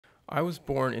I was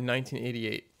born in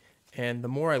 1988, and the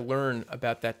more I learn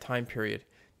about that time period,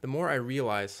 the more I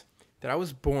realize that I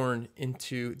was born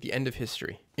into the end of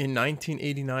history. In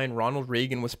 1989, Ronald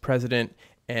Reagan was president,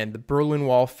 and the Berlin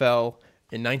Wall fell.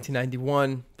 In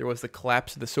 1991, there was the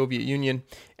collapse of the Soviet Union,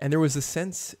 and there was a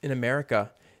sense in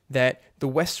America that the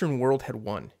Western world had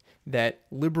won, that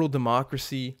liberal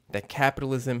democracy, that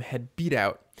capitalism had beat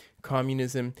out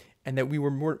communism, and that we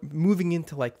were moving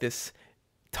into like this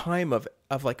time of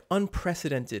like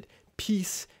unprecedented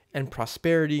peace and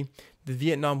prosperity. The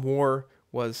Vietnam War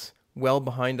was well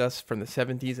behind us from the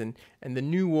 70s, and the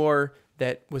new war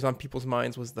that was on people's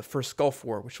minds was the first Gulf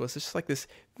War, which was just like this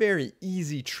very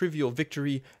easy, trivial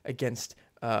victory against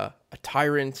a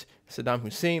tyrant, Saddam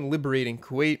Hussein, liberating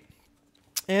Kuwait.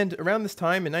 And around this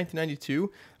time, in 1992,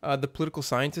 the political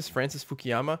scientist Francis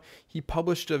Fukuyama, he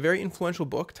published a very influential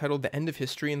book titled The End of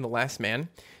History and the Last Man.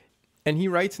 And he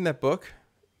writes in that book,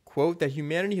 quote, that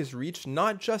humanity has reached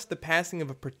not just the passing of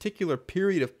a particular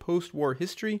period of post-war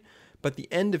history, but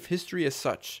the end of history as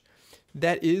such.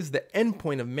 That is the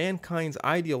endpoint of mankind's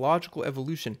ideological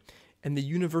evolution and the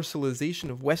universalization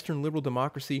of Western liberal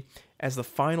democracy as the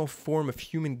final form of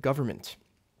human government.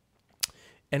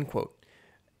 End quote.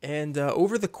 And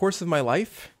over the course of my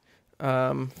life,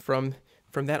 from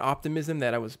that optimism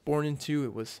that I was born into,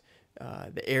 it was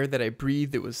the air that I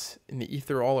breathed, it was in the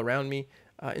ether all around me,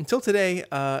 until today,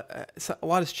 a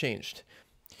lot has changed.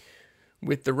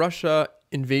 With the Russia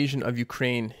invasion of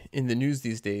Ukraine in the news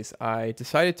these days, I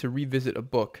decided to revisit a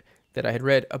book that I had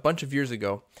read a bunch of years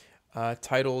ago,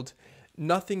 titled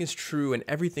Nothing is True and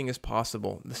Everything is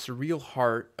Possible, The Surreal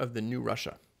Heart of the New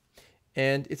Russia.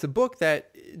 And it's a book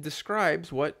that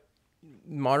describes what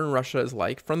modern Russia is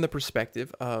like from the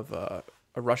perspective of a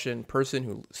Russian person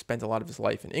who spent a lot of his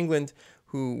life in England,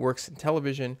 who works in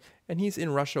television, and he's in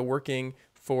Russia working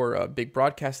for a big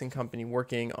broadcasting company,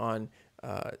 working on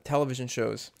television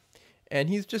shows. And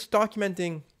he's just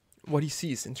documenting what he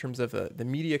sees in terms of the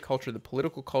media culture, the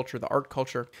political culture, the art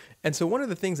culture. And so one of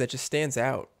the things that just stands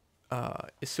out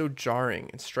is so jarring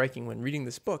and striking when reading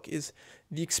this book is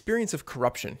the experience of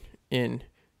corruption in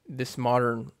this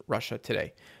modern Russia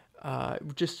today.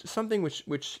 Just something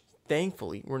which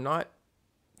thankfully we're not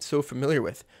so familiar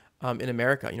with in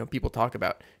America. You know, people talk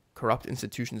about corrupt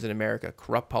institutions in America,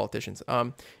 corrupt politicians.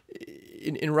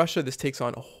 In Russia, this takes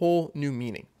on a whole new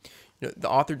meaning. You know, the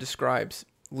author describes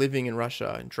living in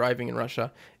Russia and driving in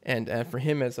Russia, and for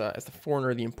him as a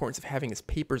foreigner, the importance of having his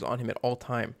papers on him at all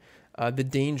time. The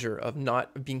danger of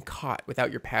not being caught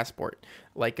without your passport,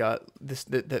 like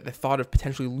the thought of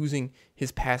potentially losing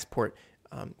his passport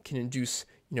can induce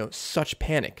such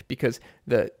panic, because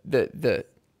the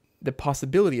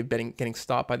possibility of getting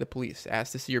stopped by the police,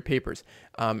 asked to see your papers,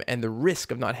 and the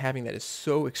risk of not having that is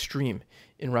so extreme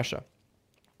in Russia.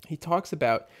 He talks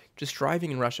about just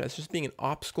driving in Russia as just being an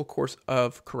obstacle course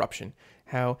of corruption.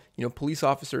 How, police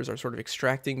officers are sort of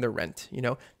extracting their rent.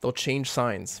 They'll change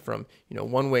signs from,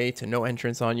 one way to no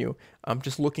entrance on you,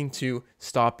 just looking to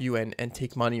stop you and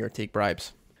take money or take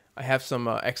bribes. I have some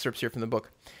excerpts here from the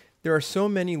book. There are so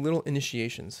many little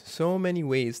initiations, so many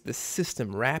ways the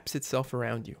system wraps itself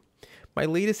around you. My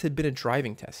latest had been a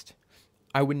driving test.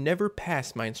 I would never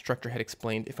pass, my instructor had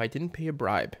explained, if I didn't pay a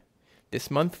bribe. This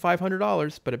month,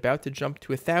 $500, but about to jump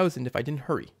to $1,000 if I didn't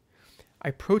hurry.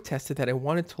 I protested that I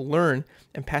wanted to learn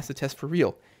and pass the test for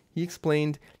real. He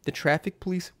explained the traffic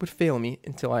police would fail me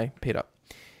until I paid up.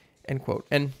 End quote.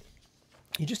 And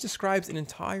he just describes an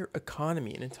entire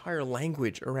economy, an entire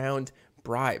language around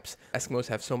bribes. Eskimos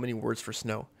have so many words for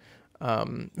snow.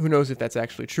 Who knows if that's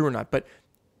actually true or not? But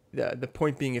the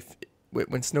point being,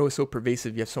 when snow is so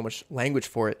pervasive, you have so much language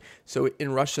for it. So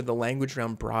in Russia, the language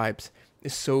around bribes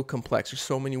is so complex. There's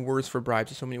so many words for bribes.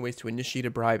 There's so many ways to initiate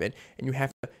a bribe, and you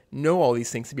have to know all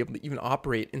these things to be able to even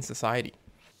operate in society.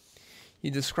 He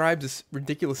describes this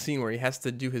ridiculous scene where he has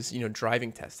to do his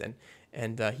driving test,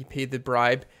 and he paid the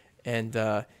bribe,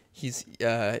 and his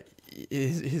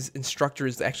instructor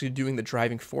is actually doing the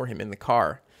driving for him in the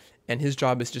car, and his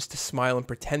job is just to smile and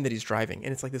pretend that he's driving.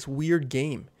 And it's like this weird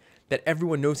game that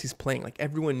everyone knows he's playing. Like,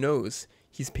 everyone knows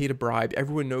he's paid a bribe.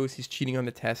 Everyone knows he's cheating on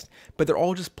the test, but they're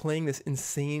all just playing this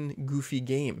insane, goofy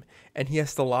game. And he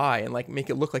has to lie and make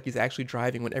it look like he's actually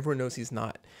driving when everyone knows he's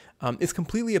not. It's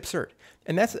completely absurd.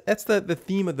 And that's the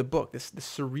theme of the book, this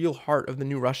surreal heart of the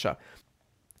new Russia.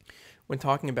 When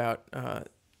talking about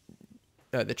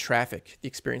the traffic, the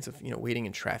experience of waiting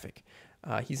in traffic,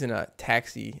 he's in a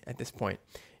taxi at this point.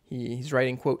 He's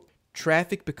writing, quote,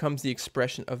 "Traffic becomes the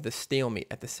expression of the stalemate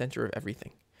at the center of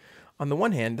everything. On the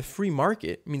one hand, the free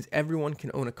market means everyone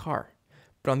can own a car.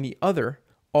 But on the other,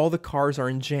 all the cars are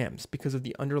in jams because of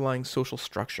the underlying social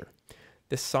structure.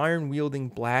 The siren-wielding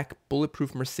black,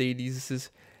 bulletproof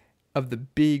Mercedeses of the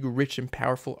big, rich, and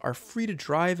powerful are free to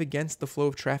drive against the flow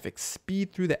of traffic,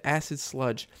 speed through the acid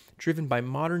sludge, driven by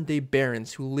modern-day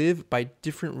barons who live by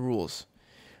different rules.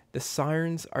 The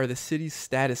sirens are the city's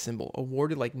status symbol,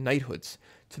 awarded like knighthoods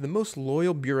to the most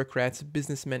loyal bureaucrats,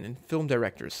 businessmen, and film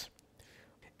directors.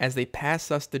 As they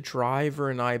pass us, the driver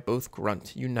and I both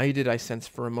grunt, united, I sense,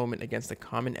 for a moment against a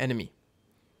common enemy.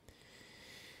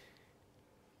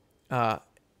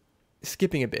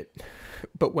 Skipping a bit.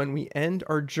 But when we end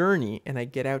our journey and I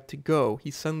get out to go,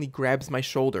 he suddenly grabs my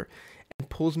shoulder and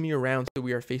pulls me around so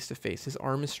we are face to face. His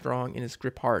arm is strong and his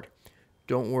grip hard.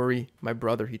 Don't worry, my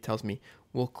brother, he tells me.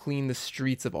 We'll clean the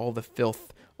streets of all the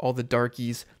filth, all the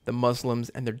darkies, the Muslims,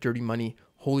 and their dirty money.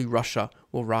 Holy Russia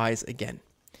will rise again.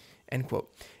 End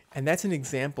quote. And that's an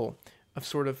example of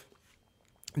sort of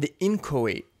the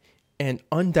inchoate and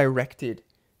undirected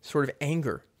sort of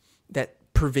anger that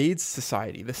pervades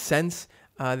society, the sense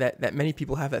that many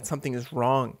people have that something is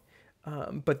wrong,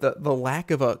 but the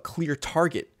lack of a clear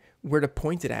target where to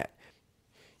point it at.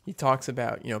 He talks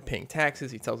about, paying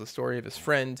taxes. He tells a story of his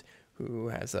friend who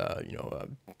has a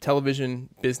television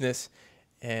business,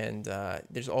 and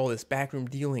there's all this backroom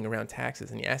dealing around taxes.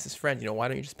 And he asks his friend, why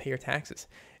don't you just pay your taxes?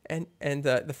 And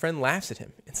the friend laughs at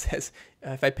him and says,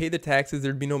 if I paid the taxes,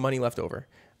 there'd be no money left over.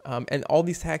 And all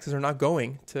these taxes are not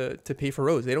going to pay for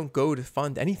roads. They don't go to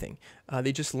fund anything.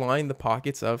 They just line the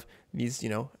pockets of these,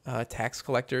 tax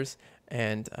collectors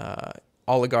and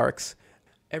oligarchs.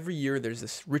 Every year there's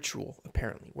this ritual,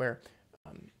 apparently, where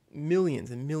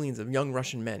millions and millions of young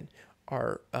Russian men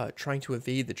are trying to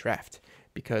evade the draft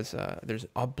because there's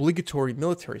obligatory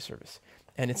military service.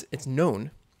 And it's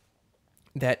known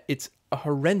that it's a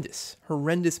horrendous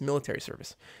military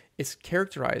service. It's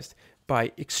characterized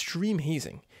by extreme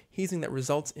hazing that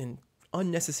results in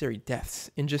unnecessary deaths,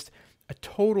 in just a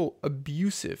total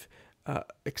abusive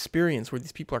experience where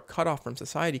these people are cut off from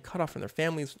society, cut off from their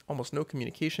families, almost no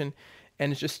communication.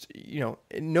 And it's just,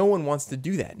 no one wants to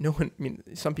do that.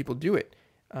 Some people do it.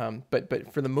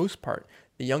 But for the most part,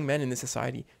 the young men in this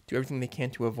society do everything they can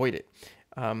to avoid it.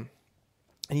 And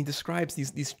he describes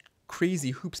these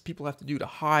crazy hoops people have to do to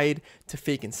hide, to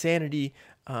fake insanity,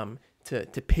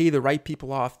 to pay the right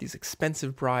people off, these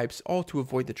expensive bribes, all to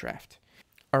avoid the draft.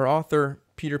 Our author,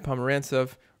 Peter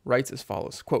Pomerantsev, writes as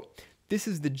follows, quote, "This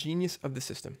is the genius of the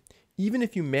system. Even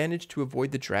if you manage to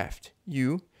avoid the draft,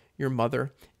 you, your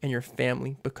mother, and your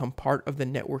family become part of the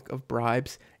network of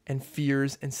bribes and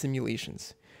fears and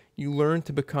simulations. You learn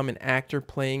to become an actor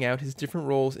playing out his different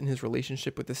roles in his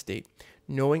relationship with the state,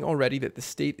 knowing already that the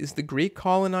state is the great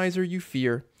colonizer you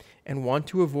fear and want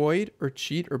to avoid or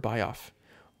cheat or buy off.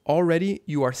 Already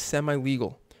you are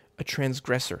semi-legal, a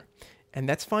transgressor, and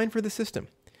that's fine for the system.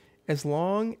 As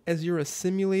long as you're a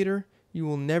simulator, you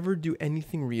will never do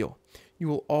anything real. You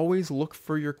will always look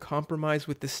for your compromise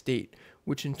with the state,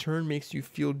 which in turn makes you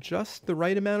feel just the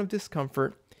right amount of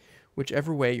discomfort,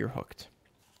 whichever way you're hooked."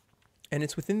 And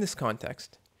it's within this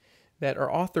context that our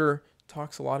author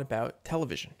talks a lot about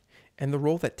television and the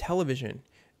role that television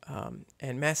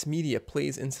and mass media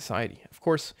plays in society. Of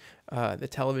course, the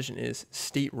television is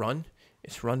state-run.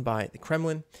 It's run by the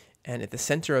Kremlin. And at the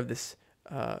center of this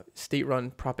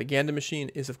state-run propaganda machine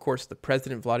is, of course, the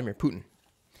President Vladimir Putin.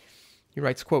 He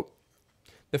writes, quote,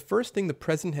 "The first thing the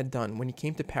president had done when he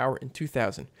came to power in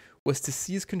 2000 was to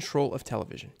seize control of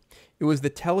television. It was the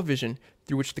television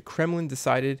through which the Kremlin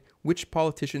decided which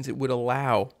politicians it would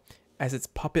allow as its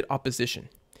puppet opposition,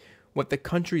 what the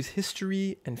country's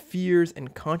history and fears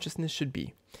and consciousness should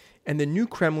be. And the new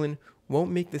Kremlin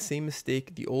won't make the same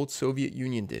mistake the old Soviet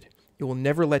Union did. It will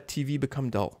never let TV become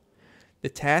dull. The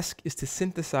task is to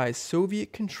synthesize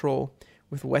Soviet control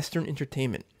with Western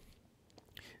entertainment,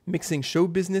 mixing show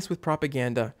business with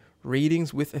propaganda,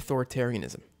 ratings with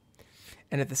authoritarianism.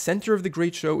 And at the center of the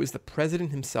great show is the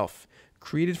president himself,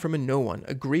 created from a no one,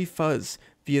 a gray fuzz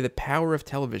via the power of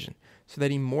television, so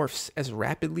that he morphs as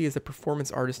rapidly as a performance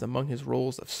artist among his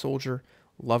roles of soldier,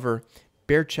 lover,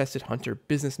 bare-chested hunter,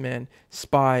 businessman,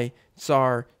 spy,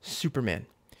 tsar, Superman.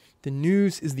 The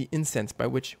news is the incense by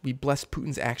which we bless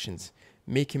Putin's actions,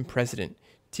 make him president,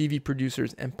 TV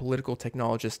producers and political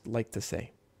technologists like to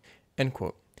say." End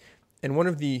quote. And one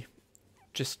of the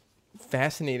just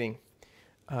fascinating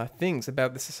things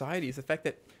about the society is the fact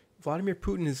that Vladimir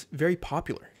Putin is very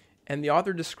popular. And the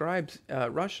author describes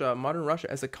Russia, modern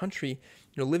Russia, as a country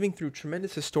living through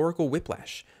tremendous historical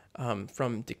whiplash,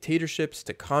 from dictatorships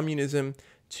to communism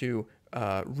to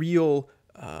real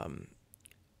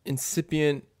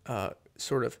incipient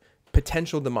sort of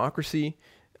potential democracy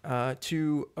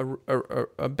to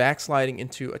a backsliding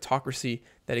into autocracy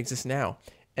that exists now.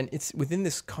 And it's within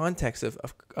this context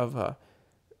of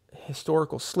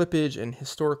historical slippage and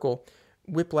historical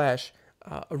whiplash,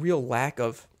 a real lack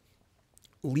of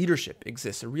leadership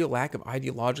exists, a real lack of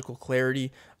ideological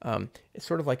clarity. It's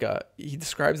sort of like he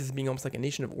describes it as being almost like a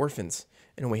nation of orphans,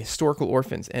 in a way, historical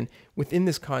orphans. And within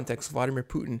this context, Vladimir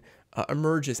Putin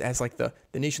emerges as like the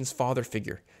nation's father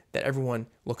figure that everyone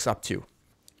looks up to.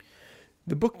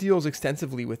 The book deals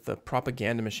extensively with the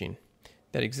propaganda machine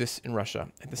that exists in Russia.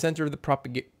 At the center of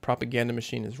the propaganda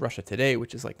machine is Russia Today,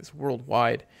 which is like this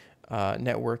worldwide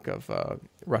network of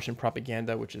Russian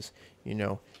propaganda, which is,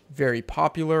 very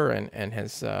popular and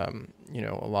has, a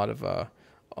lot of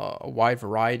a wide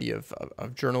variety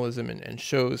of journalism and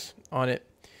shows on it.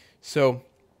 So,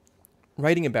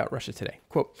 writing about Russia Today,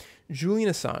 quote, Julian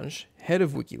Assange, head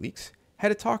of WikiLeaks,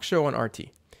 had a talk show on RT.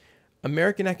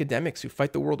 American academics who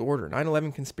fight the world order,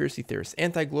 9/11 conspiracy theorists,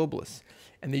 anti-globalists,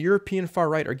 and the European far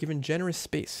right are given generous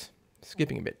space.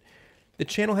 Skipping a bit. The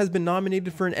channel has been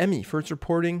nominated for an Emmy for its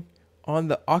reporting on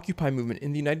the Occupy movement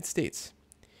in the United States.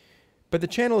 But the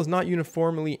channel is not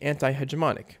uniformly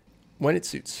anti-hegemonic when it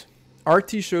suits.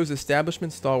 RT shows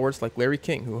establishment stalwarts like Larry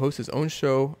King, who hosts his own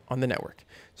show on the network.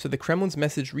 So the Kremlin's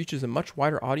message reaches a much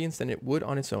wider audience than it would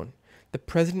on its own. The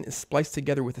president is spliced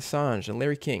together with Assange and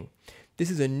Larry King. This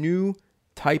is a new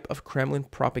type of Kremlin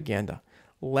propaganda,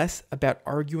 less about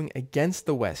arguing against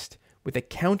the West with a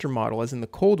countermodel as in the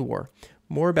Cold War,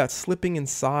 more about slipping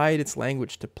inside its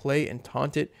language to play and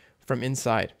taunt it from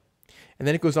inside. And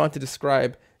then it goes on to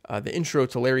describe the intro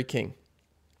to Larry King.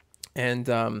 And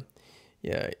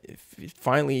it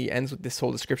finally ends with this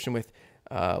whole description with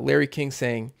Larry King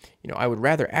saying, I would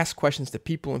rather ask questions to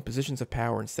people in positions of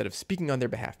power instead of speaking on their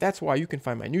behalf. That's why you can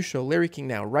find my new show, Larry King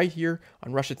Now, right here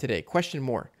on Russia Today. Question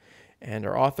more. And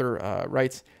our author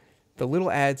writes, the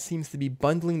little ad seems to be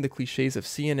bundling the cliches of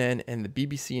CNN and the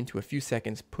BBC into a few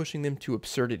seconds, pushing them to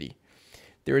absurdity.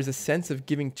 There is a sense of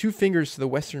giving two fingers to the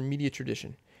Western media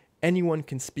tradition. Anyone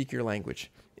can speak your language.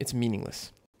 It's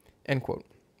meaningless. End quote.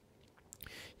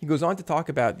 He goes on to talk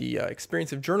about the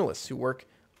experience of journalists who work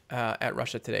at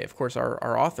Russia Today. Of course,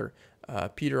 our author,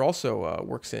 Peter, also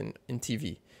works in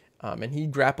TV. And he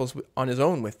grapples on his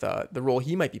own with the role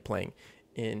he might be playing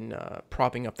in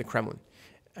propping up the Kremlin.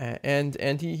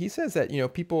 And he says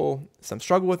that, people, some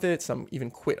struggle with it, some even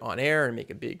quit on air and make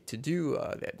a big to-do,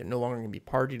 that they're no longer going to be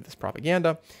party to this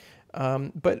propaganda.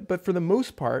 But for the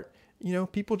most part,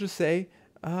 people just say,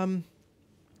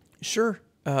 sure,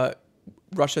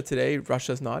 Russia Today,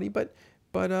 Russia's naughty, but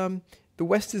the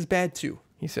West is bad too,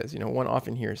 he says. One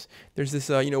often hears. There's this,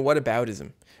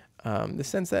 whataboutism, the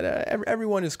sense that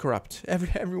everyone is corrupt,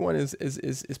 everyone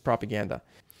is propaganda.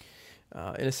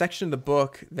 In a section of the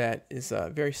book that is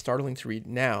very startling to read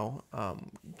now,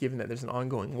 given that there's an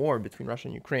ongoing war between Russia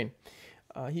and Ukraine,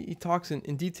 he talks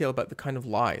in detail about the kind of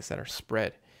lies that are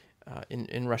spread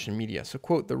in Russian media. So,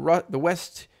 quote, the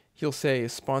West, he'll say,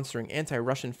 is sponsoring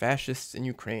anti-Russian fascists in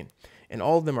Ukraine, and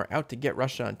all of them are out to get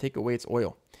Russia and take away its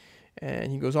oil.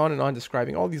 And he goes on and on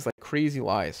describing all these like crazy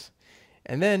lies.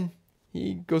 And then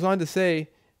he goes on to say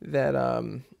that,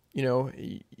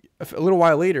 a little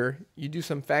while later, you do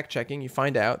some fact checking, you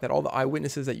find out that all the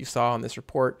eyewitnesses that you saw on this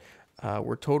report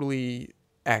were totally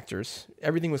actors.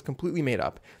 Everything was completely made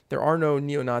up. There are no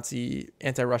neo-Nazi,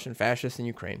 anti-Russian fascists in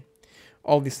Ukraine.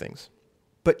 All these things.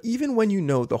 But even when you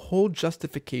know the whole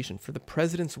justification for the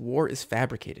president's war is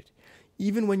fabricated,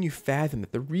 even when you fathom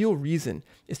that the real reason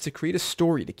is to create a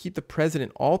story to keep the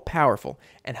president all powerful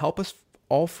and help us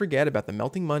all forget about the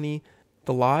melting money,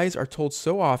 the lies are told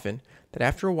so often that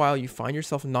after a while you find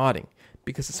yourself nodding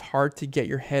because it's hard to get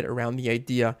your head around the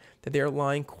idea that they are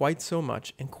lying quite so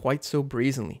much and quite so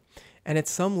brazenly. And at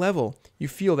some level, you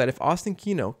feel that if Austin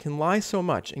Kino can lie so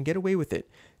much and get away with it,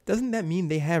 doesn't that mean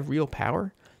they have real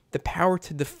power? The power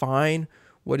to define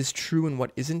what is true and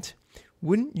what isn't?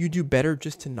 Wouldn't you do better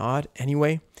just to nod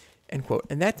anyway? End quote.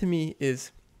 And that to me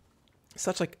is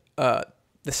such like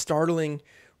the startling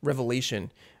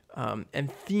revelation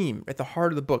and theme at the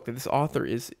heart of the book that this author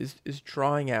is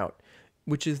drawing out,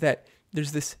 which is that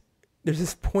there's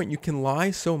this point you can lie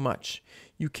so much,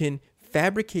 you can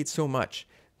fabricate so much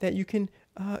that you can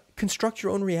construct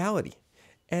your own reality,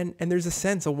 and there's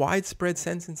a widespread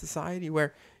sense in society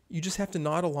where you just have to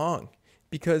nod along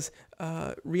because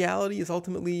reality is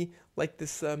ultimately like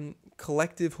this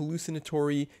collective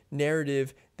hallucinatory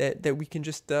narrative that we can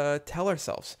just tell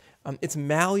ourselves. It's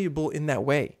malleable in that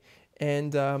way.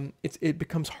 And it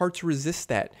becomes hard to resist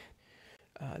that.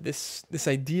 This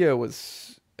idea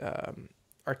was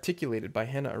articulated by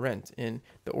Hannah Arendt in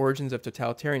The Origins of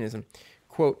Totalitarianism.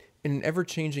 Quote, in an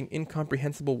ever-changing,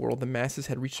 incomprehensible world, the masses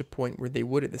had reached a point where they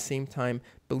would at the same time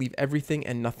believe everything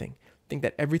and nothing. think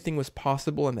that everything was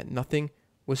possible and that nothing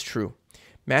was true.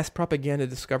 Mass propaganda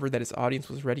discovered that its audience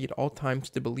was ready at all times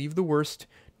to believe the worst,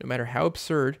 no matter how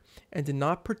absurd, and did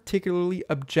not particularly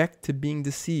object to being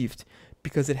deceived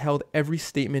because it held every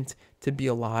statement to be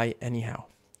a lie anyhow.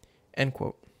 End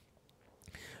quote.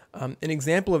 An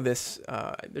example of this,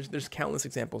 there's countless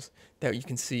examples that you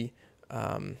can see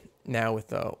now with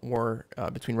the war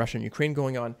between Russia and Ukraine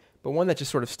going on, but one that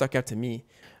just sort of stuck out to me.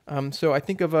 So I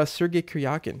think of Sergei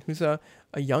Kuryakin, who's a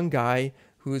young guy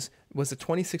who was the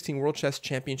 2016 World Chess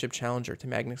Championship challenger to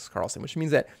Magnus Carlsen, which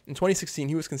means that in 2016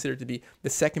 he was considered to be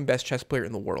the second best chess player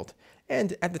in the world.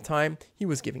 And at the time, he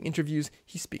was giving interviews,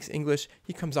 he speaks English,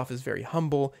 he comes off as very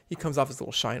humble, he comes off as a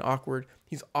little shy and awkward,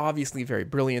 he's obviously very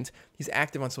brilliant, he's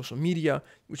active on social media,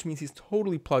 which means he's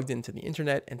totally plugged into the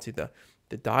internet and to the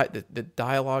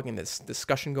dialogue and this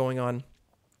discussion going on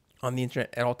the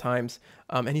internet at all times.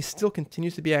 And he still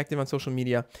continues to be active on social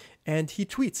media, and he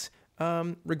tweets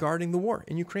regarding the war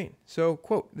in Ukraine. So,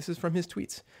 quote, this is from his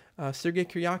tweets. Sergei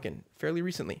Kuryakin, fairly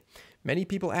recently. Many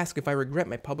people ask if I regret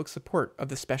my public support of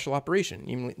the special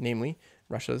operation, namely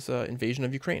Russia's invasion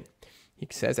of Ukraine. He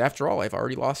says, after all, I've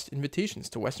already lost invitations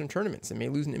to Western tournaments and may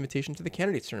lose an invitation to the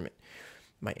candidates tournament.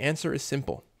 My answer is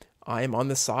simple. I am on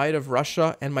the side of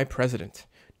Russia and my president.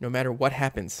 No matter what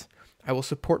happens, I will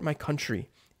support my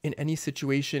country in any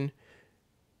situation.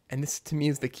 And this, to me,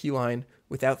 is the key line,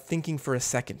 without thinking for a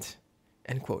second.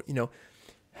 End quote. You know,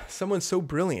 someone so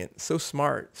brilliant, so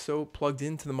smart, so plugged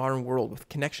into the modern world with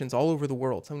connections all over the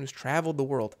world, someone who's traveled the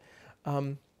world,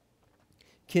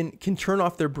 can turn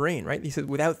off their brain, right? He said,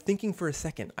 without thinking for a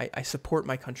second, I support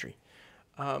my country,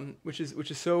 which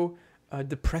is so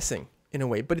depressing in a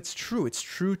way. But it's true. It's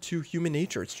true to human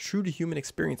nature. It's true to human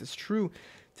experience. It's true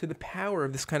to the power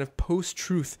of this kind of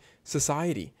post-truth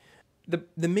society.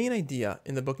 The main idea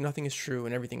in the book, Nothing is True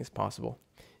and Everything is Possible,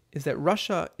 is that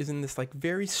Russia is in this like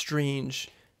very strange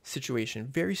situation,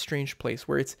 very strange place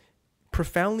where it's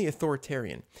profoundly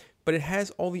authoritarian, but it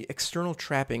has all the external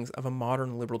trappings of a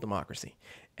modern liberal democracy.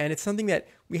 And it's something that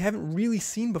we haven't really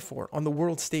seen before on the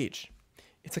world stage.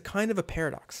 It's a kind of a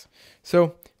paradox.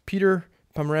 So Peter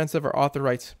Pomerantsev, our author,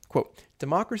 writes, quote,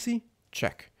 democracy,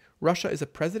 check. Russia is a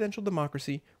presidential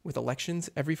democracy with elections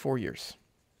every 4 years.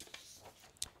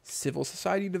 Civil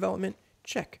society development,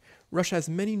 check. Russia has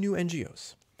many new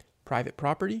NGOs. Private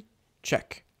property,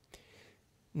 check.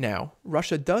 Now,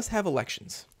 Russia does have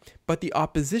elections, but the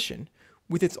opposition,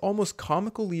 with its almost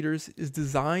comical leaders, is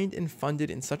designed and funded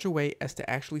in such a way as to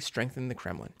actually strengthen the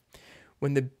Kremlin.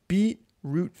 When the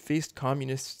beetroot-faced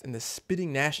communists and the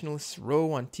spitting nationalists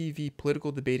row on TV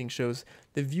political debating shows,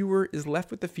 the viewer is left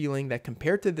with the feeling that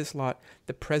compared to this lot,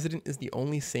 the president is the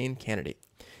only sane candidate.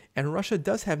 And Russia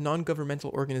does have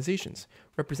non-governmental organizations,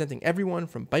 representing everyone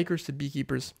from bikers to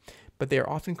beekeepers, but they are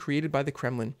often created by the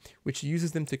Kremlin, which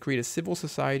uses them to create a civil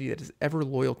society that is ever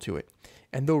loyal to it.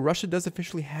 And though Russia does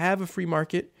officially have a free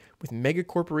market, with mega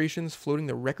corporations floating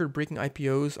the record-breaking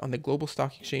IPOs on the global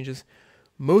stock exchanges,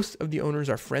 most of the owners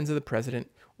are friends of the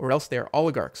president, or else they are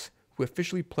oligarchs, who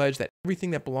officially pledge that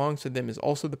everything that belongs to them is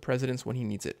also the president's when he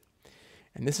needs it.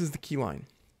 And this is the key line.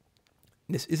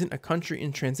 This isn't a country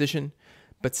in transition,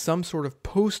 but some sort of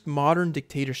postmodern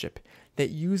dictatorship that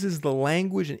uses the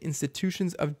language and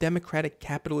institutions of democratic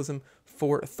capitalism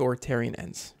for authoritarian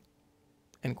ends.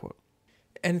 End quote.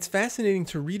 And it's fascinating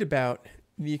to read about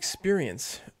the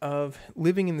experience of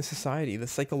living in the society, the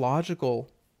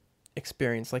psychological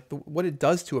experience, like what it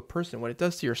does to a person, what it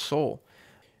does to your soul.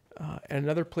 And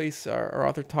another place, our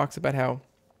author talks about how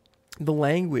the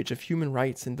language of human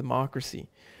rights and democracy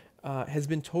has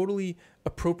been totally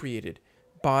appropriated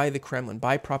by the Kremlin,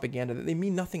 by propaganda, that they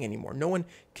mean nothing anymore. No one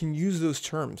can use those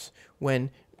terms when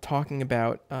talking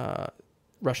about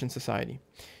Russian society.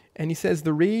 And he says,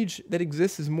 the rage that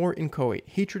exists is more inchoate,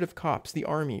 hatred of cops, the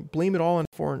army, blame it all on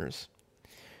foreigners.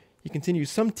 He continues,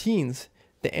 some teens,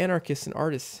 the anarchists and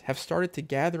artists, have started to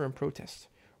gather and protest,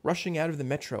 rushing out of the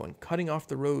metro and cutting off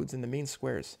the roads and the main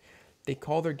squares. They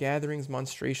call their gatherings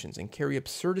monstrations and carry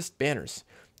absurdist banners.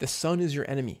 The sun is your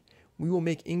enemy. We will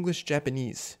make English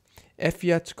Japanese.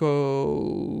 Efiatko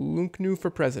Lunknu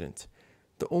for president.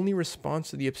 The only response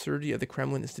to the absurdity of the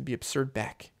Kremlin is to be absurd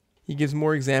back. He gives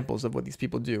more examples of what these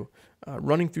people do.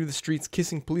 Running through the streets,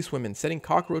 kissing policewomen, setting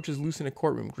cockroaches loose in a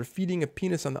courtroom, graffitiing a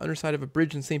penis on the underside of a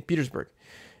bridge in St. Petersburg,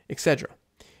 etc.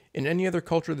 In any other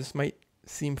culture, this might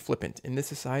seem flippant. In this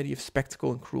society of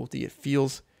spectacle and cruelty, it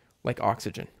feels like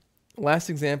oxygen. Last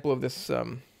example of this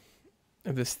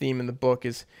theme in the book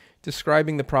is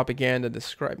describing the propaganda,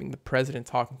 describing the president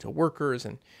talking to workers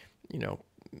and,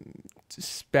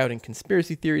 spouting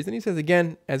conspiracy theories. And he says,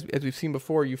 again, as we've seen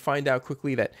before, you find out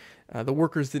quickly that the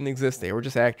workers didn't exist. They were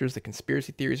just actors. The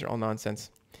conspiracy theories are all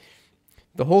nonsense.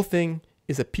 The whole thing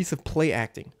is a piece of play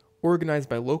acting organized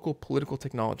by local political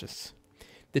technologists.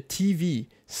 The TV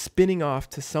spinning off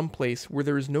to some place where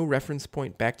there is no reference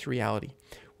point back to reality,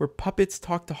 where puppets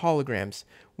talk to holograms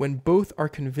when both are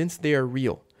convinced they are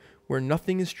real, where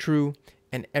nothing is true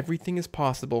and everything is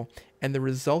possible, and the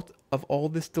result of all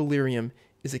this delirium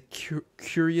is a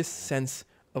curious sense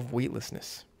of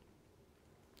weightlessness.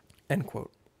 End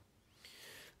quote.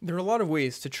 There are a lot of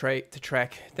ways to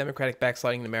track democratic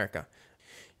backsliding in America.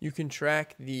 You can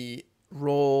track the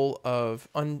role of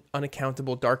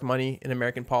unaccountable dark money in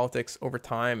American politics over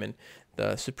time, and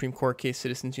the Supreme Court case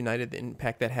Citizens United, the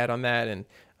impact that had on that.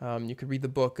 And you could read the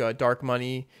book Dark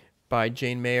Money by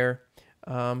Jane Mayer,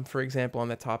 for example, on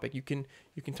that topic. You can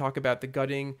talk about the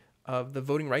gutting of the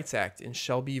Voting Rights Act in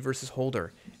Shelby versus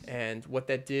Holder, and what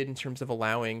that did in terms of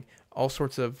allowing all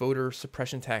sorts of voter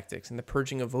suppression tactics and the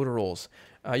purging of voter rolls.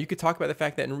 You could talk about the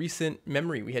fact that in recent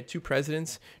memory, we had two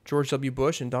presidents, George W.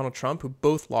 Bush and Donald Trump, who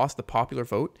both lost the popular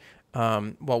vote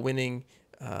while winning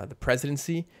the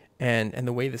presidency. And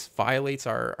the way this violates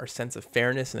our sense of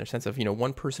fairness and our sense of,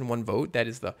 one person, one vote. That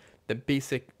is the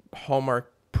basic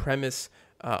hallmark premise,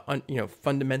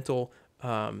 fundamental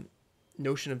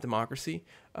notion of democracy.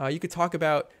 You could talk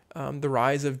about the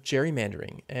rise of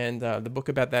gerrymandering, and the book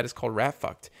about that is called Rat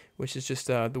Fucked, which is just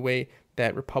the way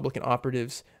that Republican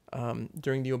operatives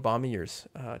during the Obama years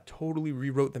totally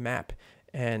rewrote the map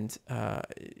and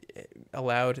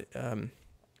allowed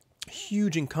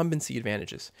huge incumbency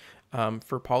advantages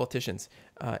for politicians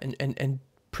and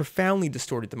profoundly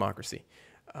distorted democracy.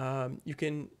 You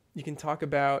can talk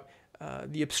about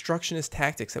the obstructionist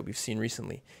tactics that we've seen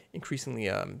recently, increasingly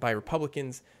by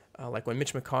Republicans, like when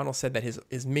Mitch McConnell said that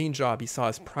his main job, he saw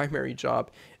his primary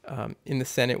job in the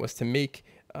Senate was to make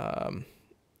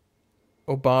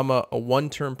Obama a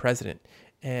one-term president.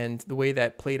 And the way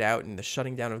that played out in the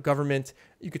shutting down of government.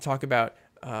 You could talk about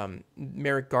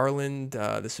Merrick Garland,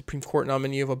 the Supreme Court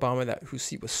nominee of Obama, whose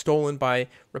seat was stolen by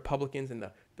Republicans, and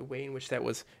the way in which that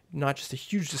was not just a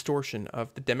huge distortion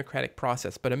of the democratic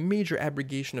process, but a major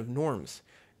abrogation of norms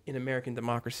in American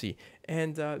democracy.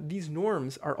 And these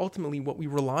norms are ultimately what we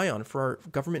rely on for our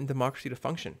government and democracy to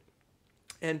function.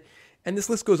 And this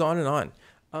list goes on and on.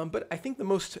 But I think the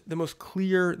most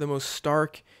clear, the most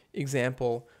stark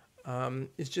example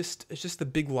is just the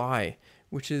big lie,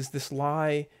 which is this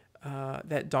lie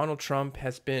that Donald Trump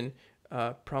has been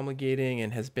promulgating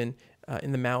and has been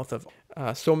in the mouth of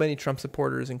so many Trump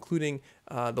supporters, including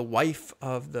the wife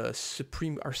of our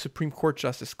Supreme Court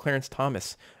Justice Clarence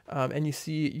Thomas. And you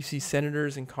see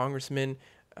senators and congressmen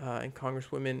and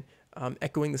congresswomen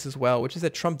echoing this as well, which is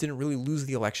that Trump didn't really lose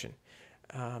the election.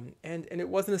 And it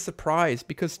wasn't a surprise,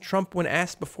 because Trump, when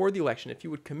asked before the election if he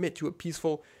would commit to a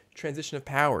peaceful transition of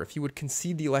power, if he would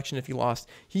concede the election if he lost,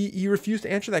 he refused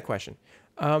to answer that question.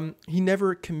 He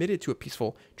never committed to a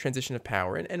peaceful transition of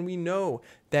power. And we know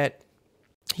that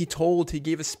he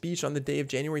gave a speech on the day of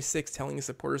January 6th telling his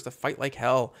supporters to fight like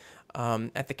hell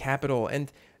at the Capitol.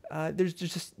 And there's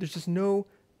just no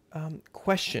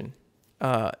question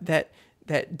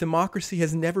that democracy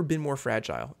has never been more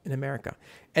fragile in America.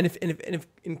 And if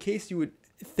in case you would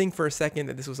think for a second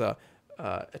that this was a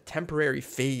temporary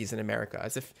phase in America,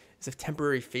 as if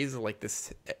temporary phases like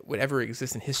this would ever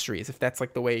exist in history, as if that's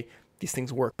like the way these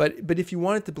things work. But if you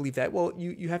wanted to believe that, well,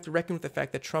 you have to reckon with the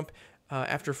fact that Trump,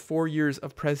 after 4 years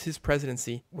of his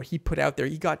presidency, what he put out there,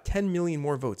 he got 10 million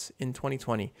more votes in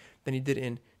 2020 than he did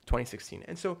in 2016.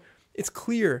 And so it's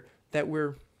clear that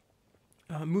we're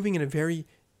moving in a very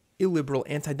illiberal,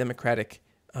 anti-democratic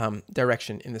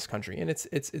direction in this country, and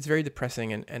it's very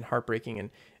depressing and heartbreaking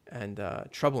and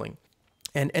troubling.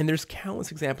 And there's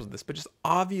countless examples of this, but just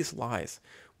obvious lies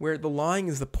where the lying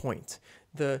is the point.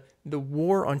 The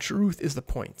war on truth is the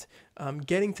point.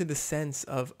 Getting to the sense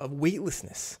of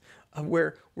weightlessness, of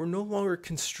where we're no longer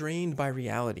constrained by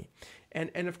reality.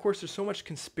 And of course, there's so much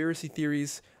conspiracy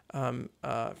theories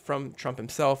from Trump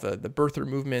himself, the birther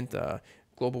movement,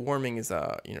 global warming is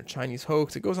a Chinese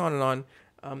hoax. It goes on and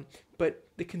on. But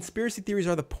the conspiracy theories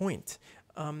are the point.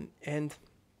 And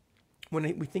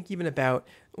when we think even about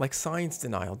like science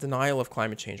denial of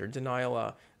climate change, or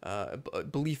denial,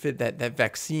 belief that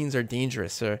vaccines are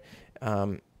dangerous, or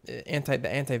the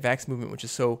anti-vax movement, which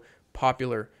is so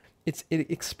popular, it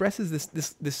expresses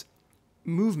this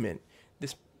movement,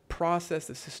 this process,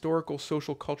 this historical,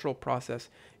 social, cultural process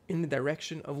in the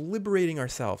direction of liberating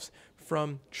ourselves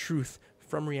from truth,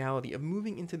 from reality, of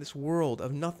moving into this world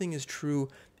of nothing is true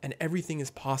and everything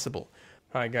is possible.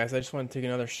 Hi guys, I just want to take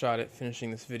another shot at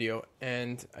finishing this video,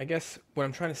 and I guess what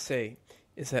I'm trying to say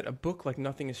is that a book like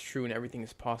Nothing is True and Everything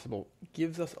is Possible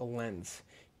gives us a lens,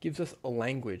 gives us a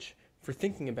language for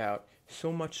thinking about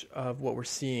so much of what we're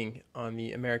seeing on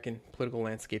the American political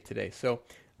landscape today. So,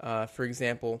 for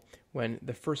example, when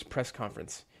the first press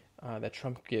conference that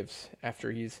Trump gives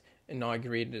after he's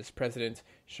inaugurated as president,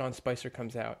 Sean Spicer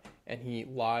comes out and he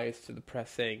lies to the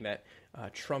press saying that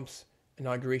Trump's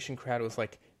inauguration crowd was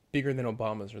like bigger than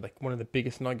Obama's, or like one of the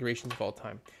biggest inaugurations of all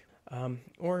time.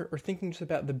 Or thinking just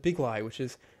about the big lie, which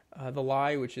is the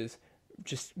lie which is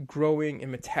just growing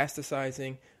and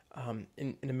metastasizing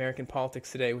in American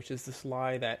politics today, which is this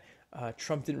lie that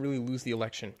Trump didn't really lose the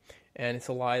election. And it's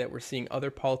a lie that we're seeing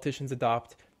other politicians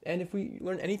adopt. And if we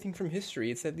learn anything from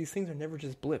history, it's that these things are never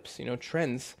just blips. You know,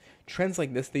 trends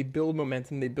like this, they build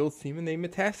momentum, they build steam, and they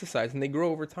metastasize, and they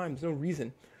grow over time. There's no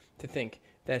reason to think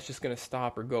that it's just going to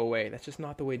stop or go away. That's just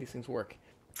not the way these things work.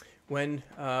 When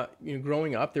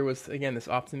growing up, there was, again, this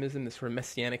optimism, this sort of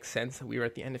messianic sense that we were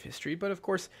at the end of history. But of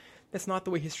course, that's not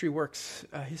the way history works.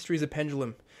 History is a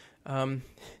pendulum,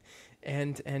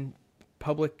 and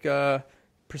public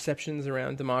perceptions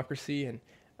around democracy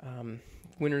and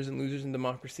winners and losers in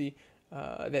democracy,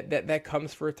 that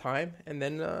comes for a time, and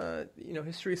then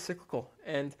history is cyclical,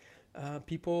 and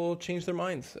people change their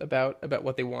minds about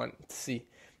what they want to see.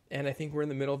 And I think we're in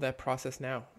the middle of that process now.